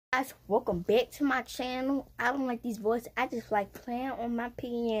Guys, welcome back to my channel. I don't like these voices. I just like playing on my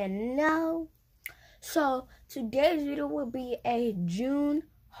piano. So today's video will be a June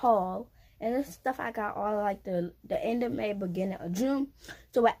haul, and this stuff I got all like the end of May, beginning of June.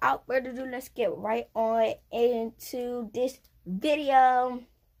 So without further ado, let's get right on into this video,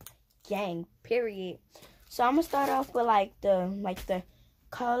 gang. Period. So I'm gonna start off with like the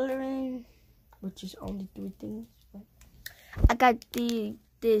coloring, which is only 3 things. I got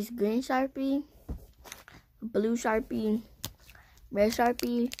this green Sharpie, blue Sharpie, red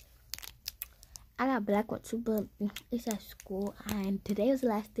Sharpie. I got a black one too, but it's at school, and today was the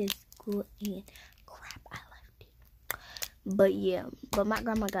last day of school, and crap, I left it. But yeah, but my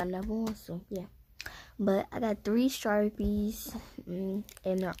grandma got another one, so yeah. But I got 3 Sharpies, and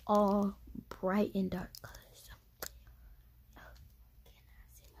they're all bright and dark colors.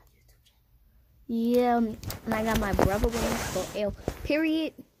 Yeah, and I got my brother one for L.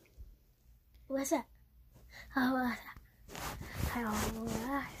 Period. What's that? And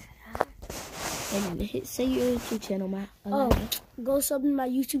say your YouTube channel, my. Go sub to my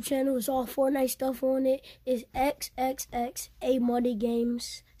YouTube channel. It's all Fortnite stuff on it. It's XXXA Money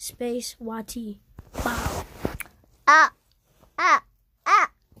Games space YT. Wow.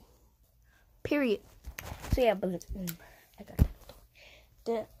 Period. So yeah, but I got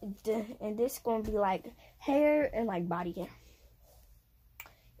that. And this gonna be like hair and like body hair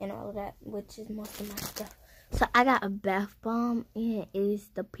and all of that, which is most of my stuff. So I got a bath bomb, and it is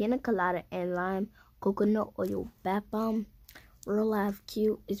the pina colada and lime coconut oil bath bomb. Real life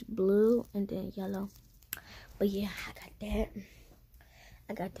cute. It's blue and then yellow. But yeah, I got that.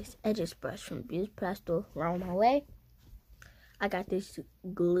 I got this edges brush from Beauty Pastel around my way. I got this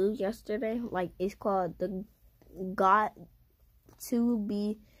glue yesterday. Like, it's called the Got to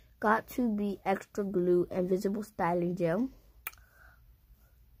be extra glue invisible styling gel.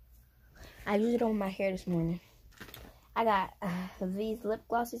 I used it on my hair this morning. I got these lip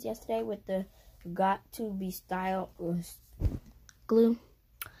glosses yesterday with the Got to be style glue.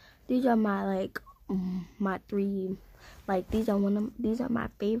 These are my my 3 these are my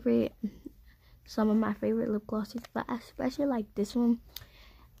favorite, some of my favorite lip glosses, but I especially like this one.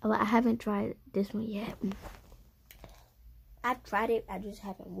 I haven't tried this one yet. I tried it, I just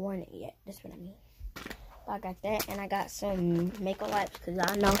haven't worn it yet. That's what I mean. But I got that, and I got some makeup wipes, because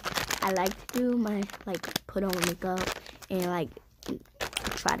I know I like to do my, put on makeup and,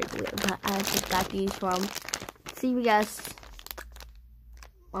 try to do it. But I just got these from CVS.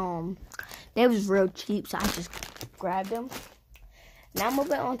 They was real cheap, so I just grabbed them. Now I'm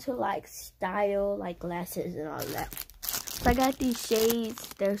moving on to, style, glasses and all that. So I got these shades.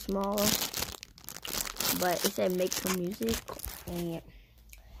 They're small, but it said make some music. And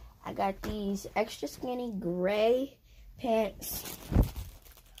I got these extra skinny gray pants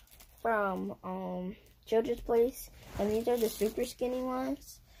from Children's Place, and these are the super skinny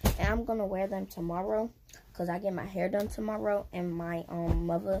ones, and I'm gonna wear them tomorrow because I get my hair done tomorrow, and my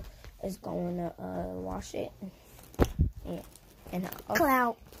mother is going to wash it. And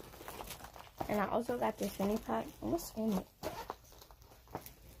Clout. And I also got this fanny pack. What's in it?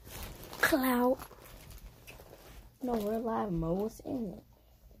 Clout. No, we're live, Mo. What's in it?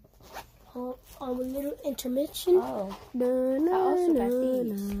 A little intermission. Oh. I also got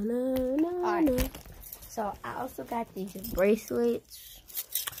these. Alright. So I also got these bracelets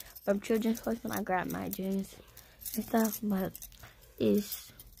from Children's Place when I grabbed my jeans and stuff. But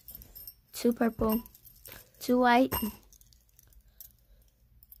it's 2 purple, 2 white.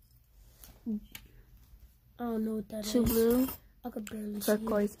 I don't know what that 2 is. blue. I could barely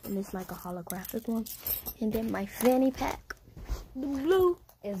turquoise, and it's like a holographic one. And then my fanny pack, the blue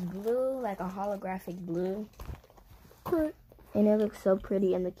is blue, like a holographic blue. Correct. And it looks so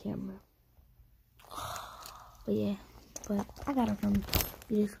pretty in the camera. But yeah, but I got it from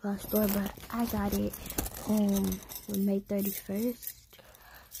Beauty Supply store, but I got it on May 31st.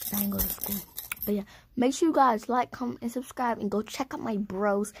 Cause I ain't go to school. But yeah, make sure you guys like, comment, and subscribe, and go check out my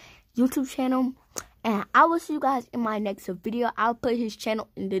bro's YouTube channel. And I will see you guys in my next video. I'll put his channel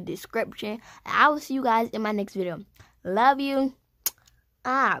in the description. And I will see you guys in my next video. Love you.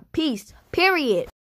 Peace. Period.